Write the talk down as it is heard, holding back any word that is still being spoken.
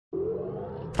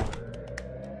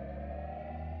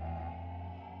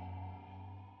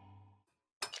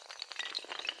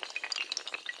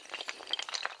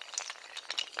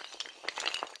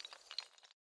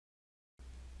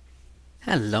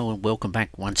Hello and welcome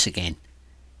back once again.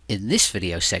 In this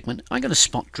video segment I'm going to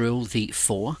spot drill the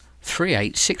 4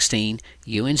 3/8/16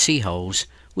 UNC holes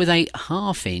with a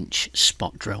 1/2 inch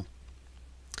spot drill.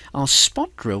 I'll spot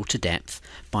drill to depth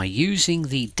by using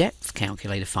the depth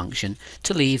calculator function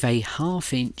to leave a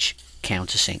 1/2 inch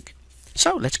countersink.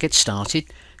 So let's get started.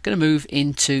 Going to move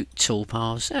into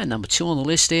toolpaths and number 2 on the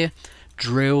list here,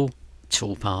 drill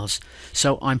toolpaths.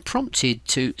 So I'm prompted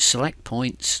to select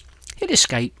points, hit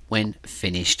escape when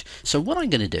finished. So what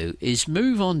I'm going to do is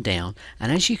move on down,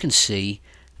 and as you can see,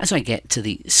 as I get to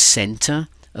the center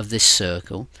of this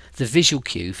circle, the visual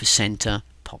cue for center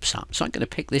pops up. So I'm going to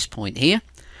pick this point here.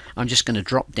 I'm just going to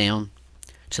drop down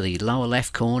to the lower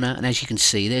left corner, and as you can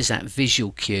see, there's that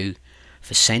visual cue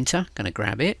for center. Going to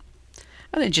grab it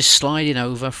and then just slide it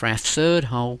over for our third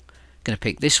hole. Going to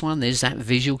pick this one. There's that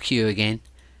visual cue again,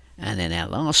 and then our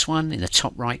last one in the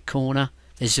top right corner,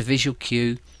 there's the visual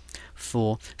cue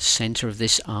for center of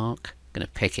this arc. Going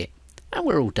to pick it, and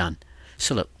we're all done.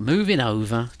 So look, moving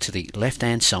over to the left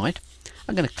hand side,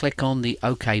 I'm going to click on the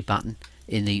OK button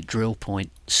in the drill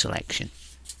point selection.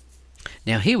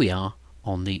 Now here we are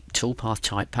on the toolpath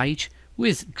type page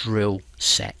with drill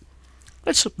set.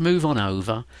 Let's move on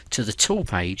over to the tool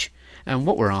page, and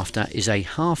what we're after is a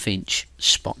 1/2 inch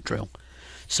spot drill.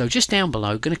 So just down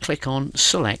below, going to click on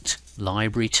select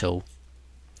library tool,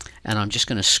 and I'm just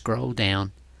going to scroll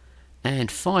down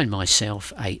and find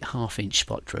myself a 1/2 inch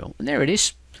spot drill, and there it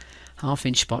is, 1/2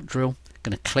 inch spot drill.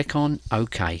 Going to click on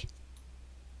OK.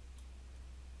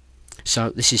 So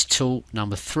this is tool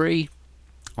number 3,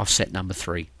 offset number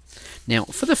 3. Now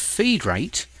for the feed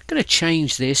rate, I'm going to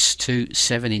change this to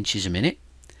 7 inches a minute.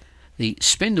 The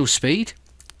spindle speed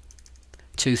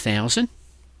 2000,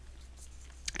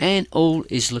 and all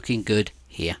is looking good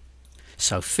here.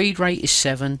 So feed rate is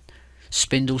 7,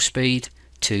 spindle speed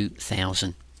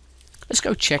 2000. Let's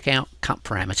go check out cut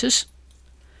parameters.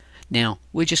 Now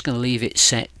we're just going to leave it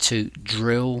set to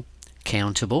drill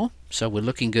counterbore, so we're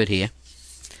looking good here.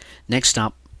 Next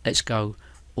up, let's go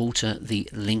alter the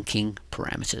linking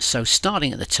parameters. So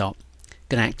starting at the top,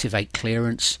 going to activate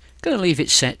clearance, going to leave it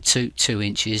set to 2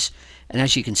 inches, and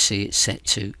as you can see, it's set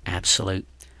to absolute.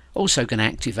 Also going to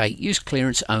activate use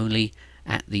clearance only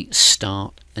at the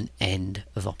start and end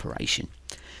of operation.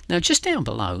 Now just down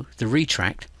below, the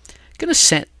retract, going to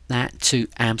set that to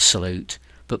absolute,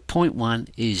 but 0.1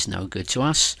 is no good to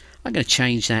us. I'm going to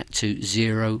change that to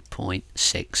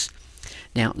 0.6.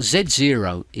 Now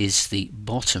Z0 is the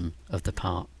bottom of the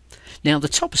part. Now the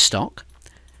top of stock,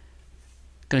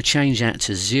 going to change that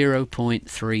to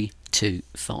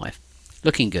 0.325.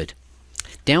 Looking good.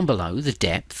 Down below, the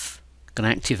depth, going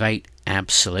to activate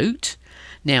absolute.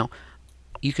 Now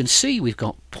you can see we've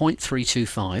got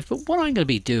 0.325, but what I'm going to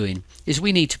be doing is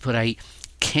we need to put a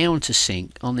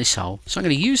countersink on this hole. So I'm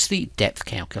going to use the depth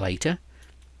calculator.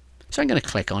 So I'm going to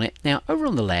click on it. Now over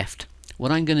on the left,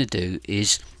 what I'm going to do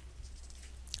is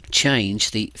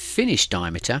change the finish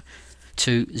diameter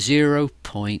to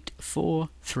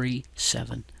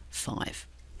 0.4375.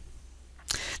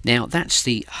 Now that's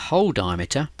the hole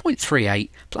diameter,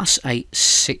 0.38 plus a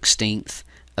 1/16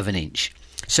 of an inch.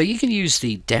 So you can use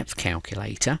the depth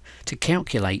calculator to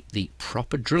calculate the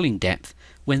proper drilling depth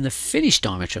when the finish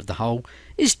diameter of the hole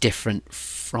is different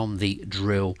from the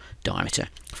drill diameter.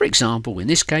 For example, in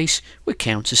this case, we're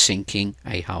countersinking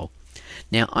a hole.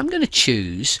 Now I'm going to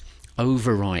choose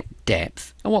overwrite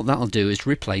depth, and what that'll do is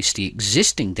replace the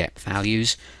existing depth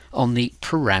values on the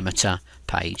parameter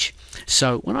page.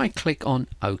 So when I click on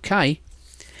OK,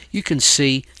 you can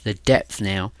see the depth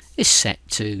now is set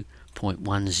to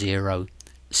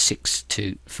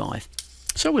 0.10625.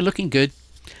 So we're looking good.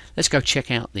 Let's go check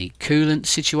out the coolant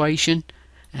situation,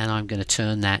 and I'm going to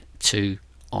turn that to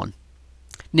on.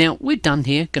 Now we're done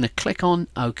here. Going to click on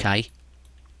OK,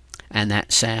 and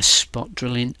that's our spot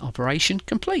drilling operation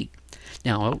complete.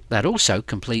 Now that also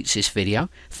completes this video.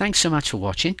 Thanks so much for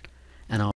watching, and I'll